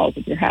against the walls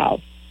of your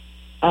house.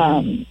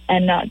 And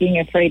not being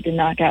afraid to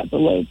knock out the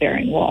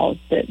load-bearing walls.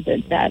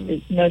 That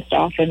is most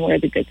often where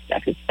the good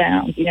stuff is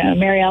found.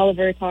 Mary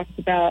Oliver talks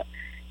about,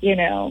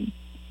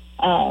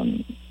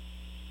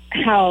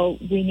 how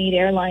we need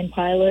airline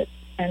pilots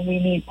and we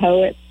need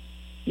poets,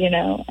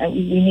 and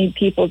we need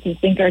people to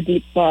think our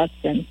deep thoughts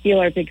and feel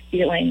our big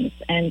feelings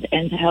and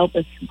to help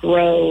us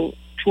grow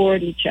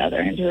toward each other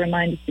and to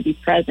remind us to be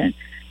present.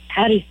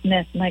 Patti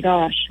Smith, my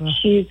gosh,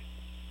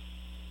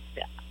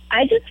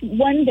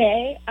 one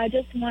day, I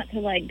just want to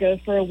like go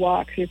for a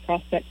walk through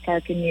Prospect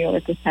Park in New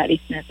York with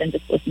Patti Smith and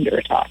just listen to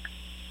her talk.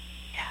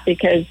 Yeah.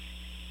 Because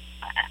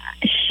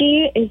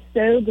she is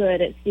so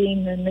good at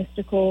seeing the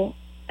mystical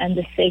and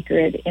the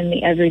sacred in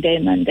the everyday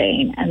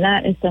mundane. And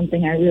that is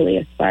something I really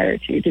aspire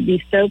to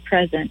be so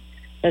present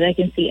that I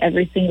can see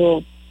every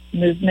single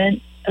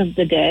movement of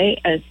the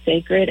day as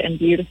sacred and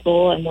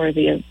beautiful and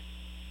worthy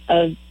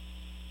of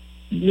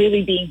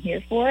really being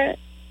here for it.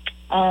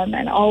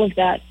 And all of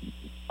that,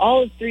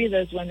 all of three of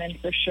those women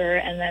for sure,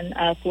 and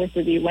then fourth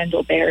would be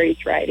Wendell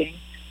Berry's writing.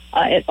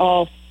 It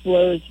all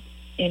flows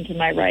into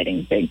my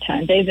writing big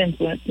time. They've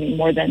influenced me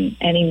more than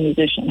any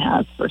musician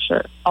has, for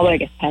sure. Although I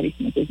guess Patti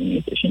Smith is a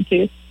musician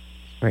too.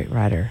 Great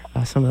writer.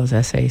 Some of those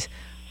essays.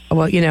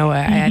 Well, you know,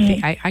 I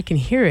think I can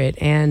hear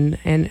it, and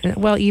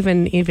well,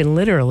 even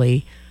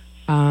literally,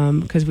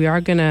 because we are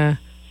gonna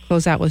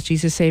close out with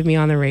 "Jesus Saved Me"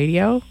 on the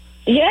radio.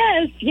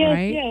 Yes,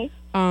 right?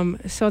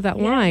 yes. So that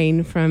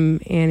line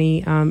from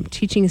Annie,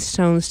 teaching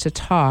stones to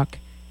talk.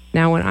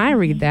 Now, when I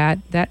read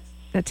that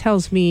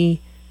tells me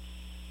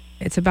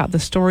it's about the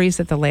stories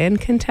that the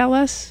land can tell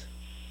us.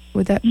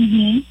 Would that?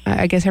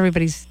 I guess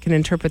everybody can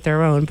interpret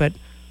their own, but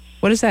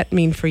what does that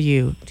mean for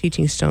you,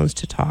 teaching stones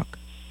to talk?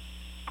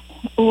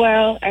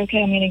 Well,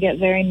 okay, I'm going to get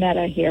very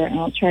meta here, and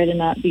I'll try to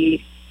not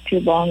be too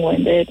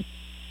long-winded.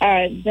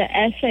 The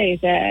essay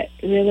that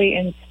really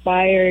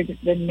inspired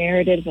the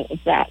narrative of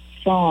that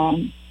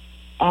song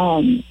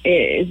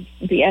is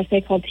the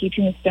essay called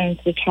Teaching the Stones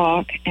to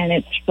Talk, and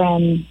it's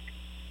from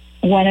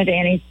one of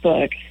Annie's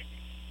books.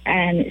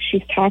 And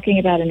she's talking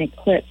about an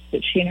eclipse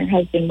that she and her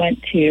husband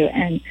went to.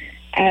 And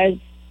as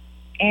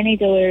Annie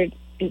Dillard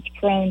is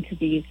prone to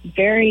these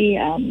very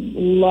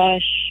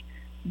lush,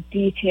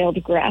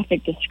 detailed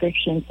graphic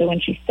descriptions. So when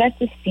she sets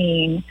a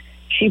scene,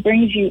 she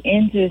brings you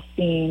into a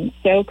scene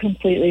so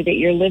completely that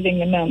you're living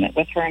the moment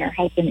with her and her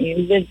husband. You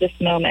live this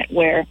moment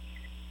where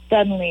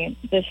suddenly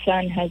the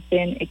sun has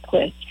been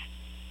eclipsed,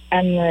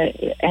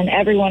 and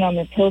everyone on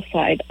this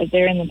hillside,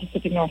 they're in the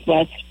Pacific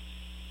Northwest.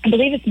 I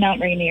believe it's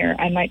Mount Rainier.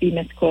 I might be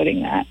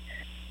misquoting that.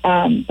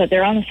 But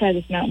they're on the side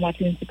of this mountain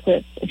watching this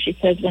eclipse. And she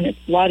says when it's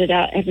blotted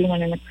out,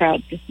 everyone in the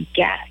crowd just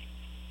gasps.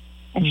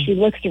 And she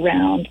looks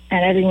around,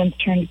 and everyone's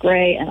turned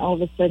gray, and all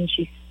of a sudden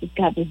she's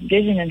got this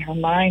vision in her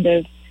mind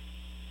of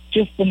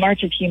just the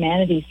march of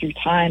humanity through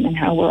time and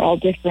how we're all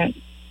different,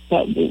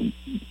 but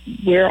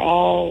we're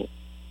all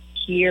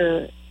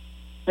here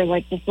for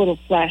like this little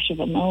flash of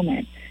a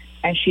moment.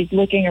 And she's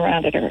looking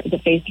around at the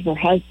face of her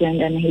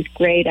husband, and he's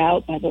grayed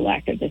out by the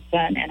lack of the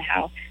sun, and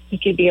how he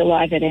could be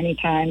alive at any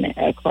time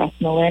across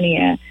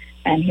millennia.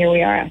 And here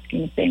we are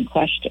asking the same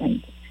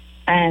questions.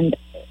 And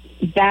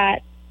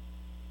that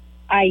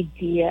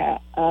idea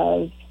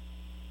of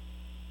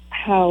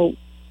how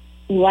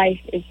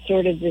life is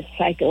sort of this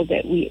cycle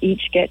that we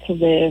each get to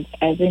live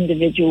as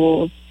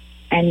individuals,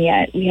 and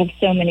yet we have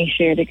so many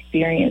shared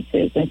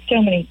experiences, and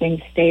so many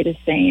things stay the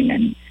same.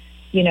 And,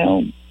 you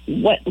know,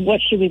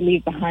 what should we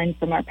leave behind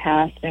from our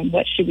past, and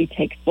what should we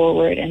take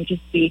forward, and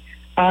just the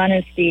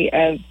honesty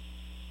of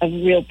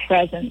real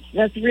presence.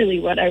 That's really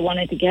what I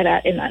wanted to get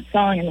at in that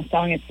song. And the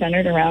song is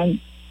centered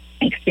around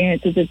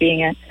experiences of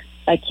being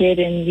a kid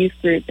in youth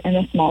group in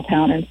a small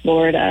town in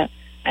Florida,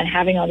 and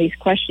having all these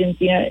questions.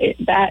 You know,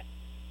 that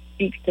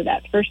speaks to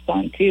that first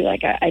song too.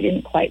 Like I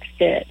didn't quite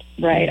fit,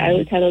 right? I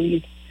always had all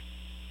these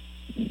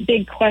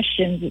big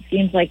questions. It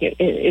seems like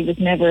it was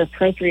never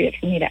appropriate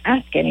for me to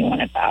ask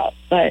anyone about,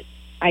 but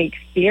I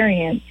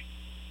experienced,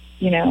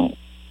 you know,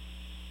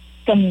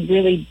 some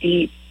really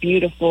deep,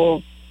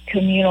 beautiful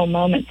communal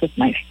moments with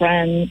my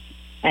friends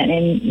and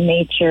in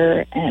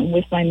nature and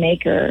with my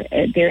maker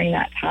during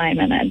that time.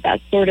 And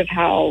that's sort of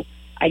how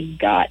I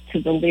got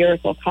to the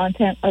lyrical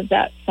content of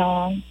that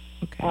song.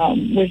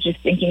 Okay. Was just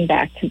thinking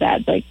back to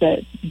that, like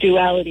the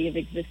duality of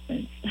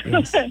existence.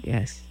 Yes,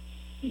 yes.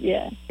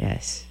 Yeah.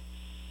 Yes.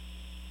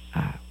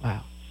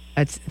 Wow.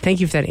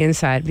 Thank you for that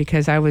insight,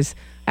 because I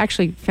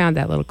actually found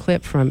that little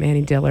clip from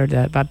Annie Dillard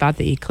about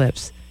the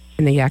eclipse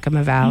in the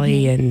Yakima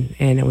Valley, and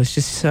it was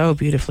just so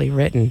beautifully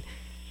written.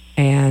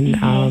 And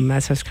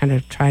that's I was kind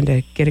of trying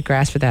to get a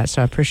grasp of that.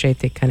 So I appreciate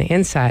the kind of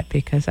insight,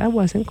 because I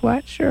wasn't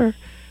quite sure.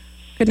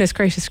 Goodness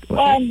gracious.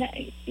 Well,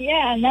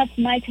 yeah, and that's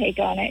my take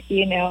on it.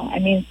 You know, I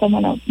mean,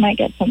 someone else might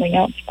get something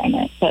else from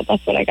it, but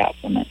that's what I got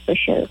from it for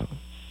sure. Cool.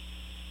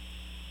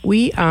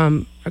 We are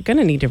going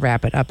to need to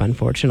wrap it up,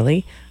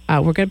 unfortunately.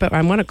 We're good, but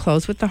I want to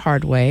close with the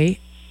hard way.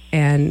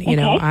 And, you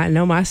know, I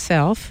know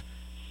myself,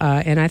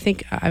 and I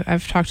think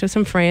I've talked to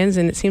some friends,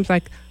 and it seems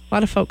like a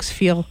lot of folks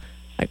feel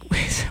like,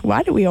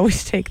 why do we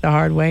always take the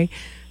hard way?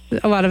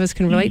 A lot of us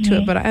can relate to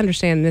it, but I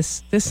understand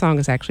this song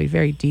is actually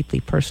very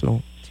deeply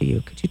personal to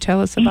you. Could you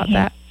tell us about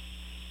that?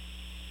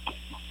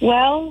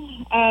 Well,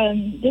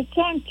 this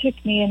song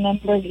took me a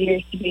number of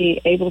years to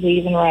be able to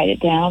even write it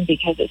down,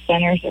 because it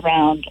centers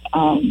around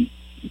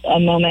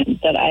a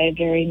moment that I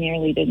very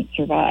nearly didn't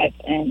survive.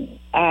 And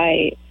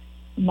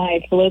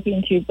my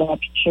fallopian tube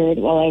ruptured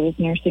while I was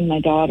nursing my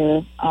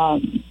daughter.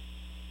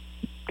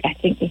 I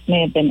think this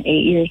may have been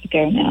 8 years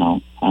ago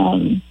now.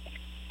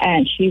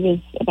 And she was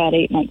about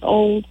 8 months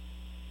old.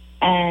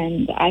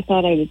 And I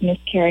thought I was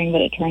miscarrying,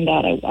 but it turned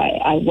out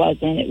I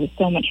wasn't. It was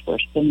so much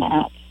worse than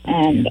that.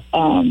 And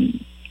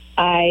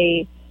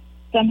I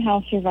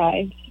somehow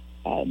survived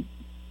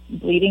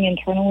bleeding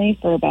internally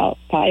for about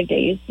 5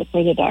 days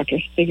before the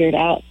doctors figured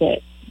out that,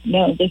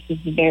 no, this is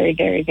a very,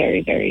 very,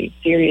 very, very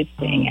serious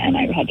thing. And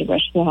I had to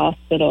rush to the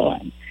hospital.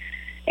 And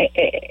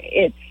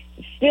it's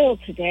still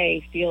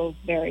today feels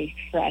very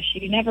fresh.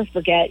 You never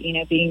forget,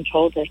 being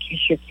told to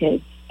kiss your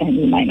kids and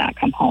you might not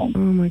come home. Oh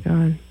my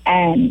God.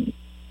 And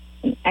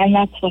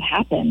that's what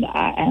happened.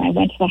 I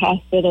went to the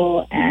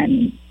hospital,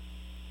 and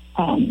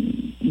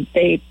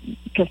they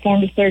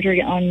performed a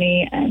surgery on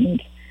me,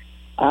 and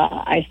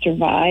I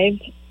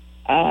survived.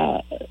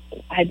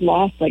 I'd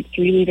lost like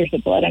 3 liters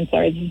of blood. I'm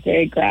sorry, this is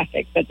very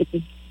graphic, but this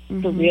is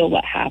for real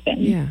what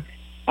happened. Yeah.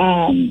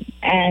 And,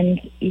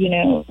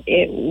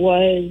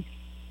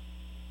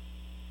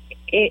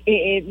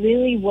 it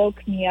really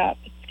woke me up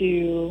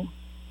to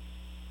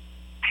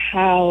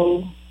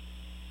how,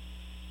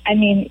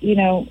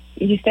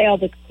 you say all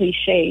the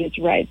cliches,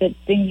 right? But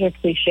things are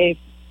cliches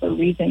for a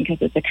reason,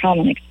 because it's a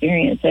common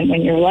experience. And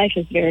when your life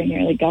is very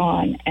nearly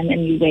gone and then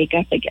you wake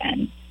up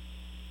again,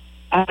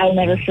 I'll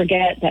never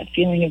forget that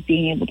feeling of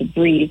being able to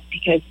breathe,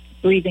 because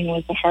breathing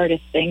was the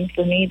hardest thing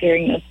for me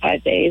during those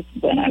 5 days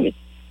when I was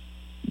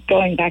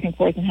going back and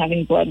forth and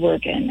having blood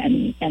work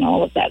and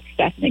all of that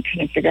stuff, and they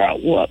couldn't figure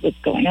out what was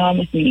going on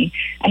with me.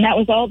 And that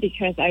was all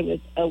because I was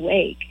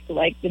awake.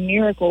 Like, the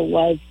miracle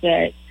was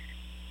that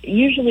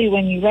usually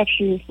when you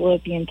rupture your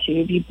fallopian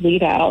tube, you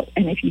bleed out,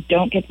 and if you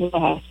don't get to the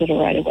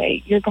hospital right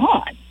away, you're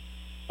gone.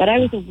 But I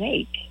was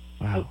awake.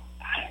 Wow.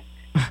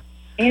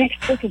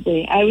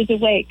 Inexplicably, I was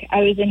awake.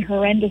 I was in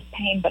horrendous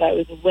pain, but I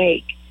was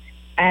awake.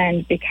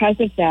 And because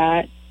of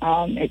that,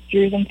 it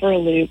threw them for a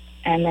loop.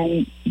 And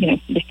then,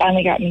 they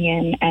finally got me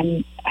in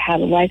and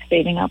had a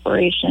life-saving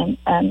operation.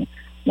 And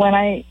when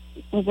I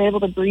was able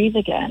to breathe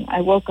again,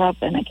 I woke up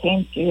and I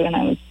came to, and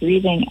I was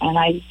breathing, and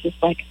I was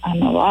just like,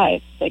 I'm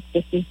alive. Like,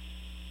 this is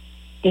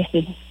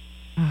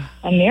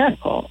a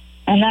miracle.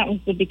 And that was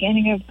the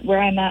beginning of where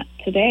I'm at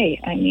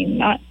today. I mean,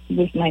 not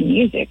with my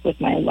music,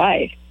 with my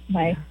life.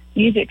 My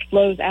music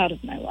flows out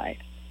of my life.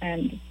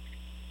 And,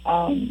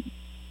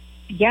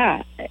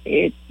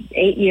 it's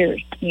 8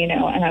 years,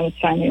 and I was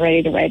finally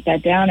ready to write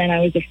that down, and I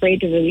was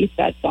afraid to release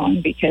that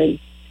song because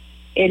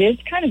it is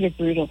kind of a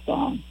brutal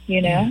song,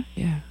 Yeah.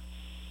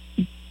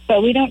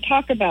 But we don't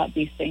talk about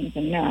these things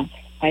enough,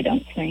 I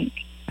don't think.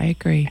 I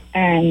agree.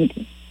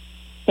 And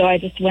so I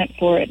just went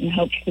for it and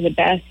hoped for the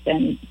best,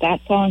 and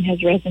that song has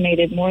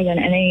resonated more than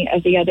any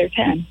of the other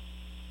 10.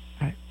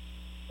 Right.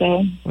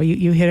 So, well,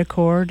 you hit a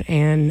chord,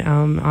 and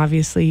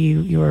obviously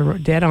you were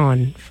dead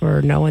on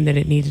for knowing that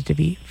it needed to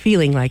be,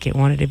 feeling like it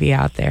wanted to be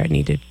out there.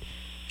 It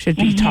should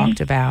be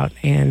talked about,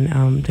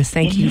 and just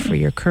thank you for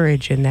your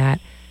courage in that,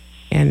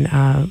 and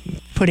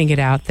putting it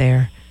out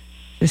there.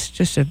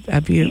 Just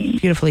a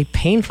beautifully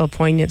painful,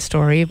 poignant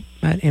story,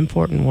 but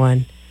important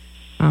one.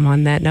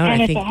 On that note,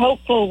 and I it's think a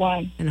hopeful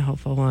one. And a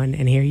hopeful one,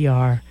 and here you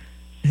are.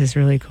 This is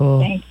really cool.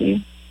 Thank you.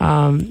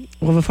 Well,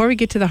 before we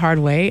get to the hard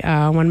way,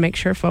 I want to make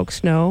sure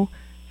folks know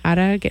how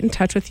to get in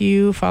touch with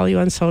you, follow you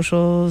on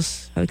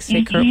socials, like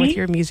stay current with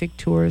your music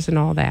tours and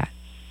all that.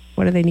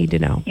 What do they need to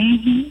know?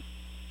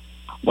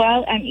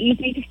 Well, I'm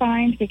easy to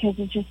find because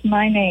it's just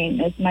my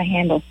name is my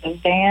handle. So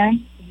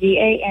Van,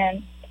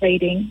 V-A-N,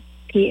 Plating,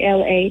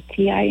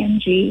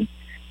 P-L-A-T-I-N-G.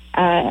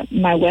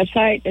 My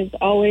website is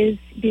always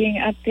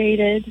being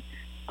updated.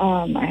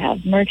 I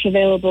have merch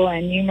available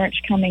and new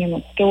merch coming in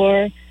the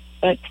store.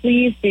 But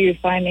please do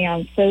find me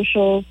on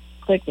socials.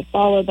 Click the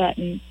follow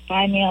button.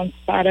 Find me on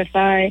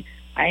Spotify.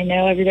 I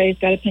know everybody's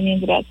got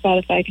opinions about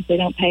Spotify because they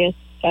don't pay us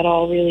at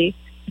all, really.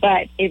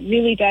 But it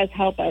really does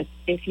help us.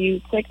 If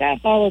you click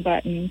that follow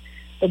button,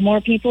 the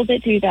more people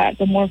that do that,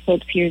 the more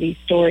folks hear these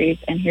stories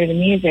and hear the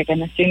music,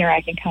 and the sooner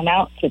I can come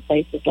out to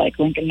places like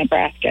Lincoln,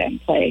 Nebraska,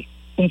 and play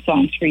some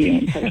songs for you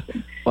in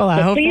person. Well,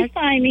 I hope please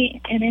find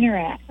me and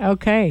interact.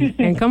 Okay,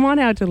 and come on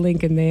out to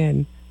Lincoln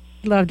then.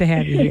 Love to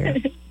have you here.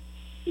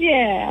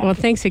 Yeah. Well,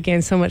 thanks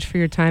again so much for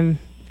your time,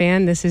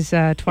 Van. This is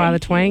Twyla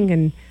Twang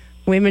and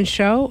Women's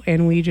Show,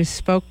 and we just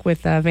spoke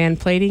with Van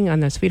Plating on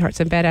the Sweethearts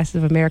and Badasses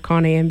of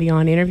Americana and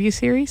Beyond interview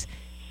series.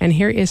 And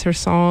here is her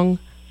song,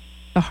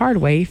 The Hard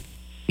Way,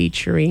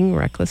 featuring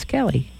Reckless Kelly.